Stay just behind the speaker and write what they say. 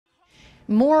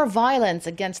More violence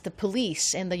against the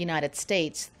police in the United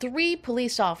States. 3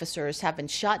 police officers have been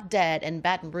shot dead in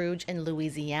Baton Rouge in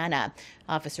Louisiana.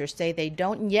 Officers say they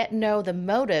don't yet know the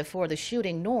motive for the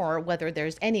shooting nor whether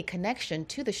there's any connection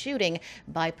to the shooting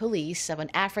by police of an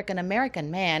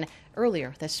African-American man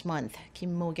earlier this month.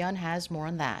 Mok-yeon has more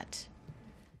on that.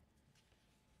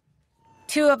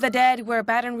 2 of the dead were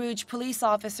Baton Rouge police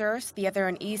officers, the other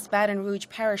an East Baton Rouge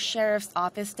Parish Sheriff's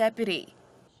Office deputy.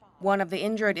 One of the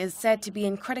injured is said to be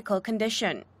in critical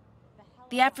condition.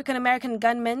 The African-American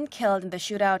gunman killed in the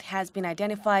shootout has been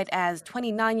identified as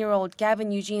 29-year-old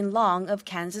Gavin Eugene Long of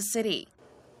Kansas City.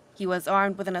 He was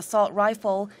armed with an assault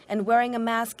rifle and wearing a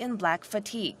mask and black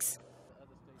fatigues.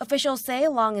 Officials say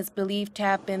Long is believed to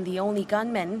have been the only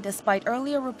gunman, despite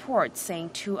earlier reports saying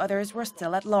 2 others were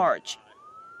still at large.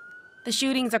 The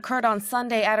shootings occurred on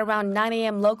Sunday at around 9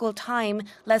 a.m. local time,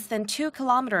 less than 2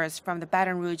 kilometers from the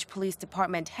Baton Rouge Police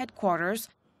Department headquarters,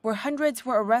 where hundreds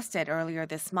were arrested earlier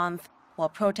this month while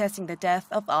protesting the death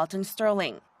of Alton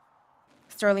Sterling.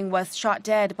 Sterling was shot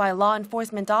dead by law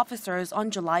enforcement officers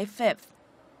on July 5th.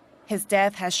 His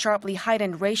death has sharply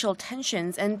heightened racial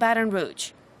tensions in Baton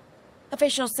Rouge.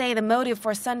 Officials say the motive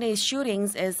for Sunday's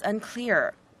shootings is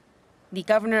unclear. The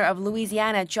governor of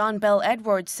Louisiana, John Bel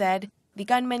Edwards, said the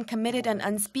gunman committed an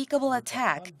unspeakable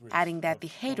attack, adding that the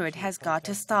hatred has got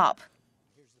to stop.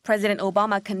 President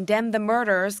Obama condemned the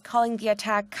murders, calling the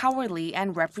attack cowardly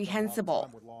and reprehensible.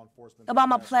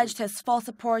 Obama pledged his full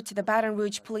support to the Baton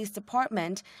Rouge Police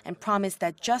Department and promised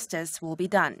that justice will be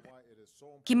done.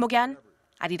 Mok-yeon,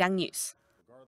 Arirang News.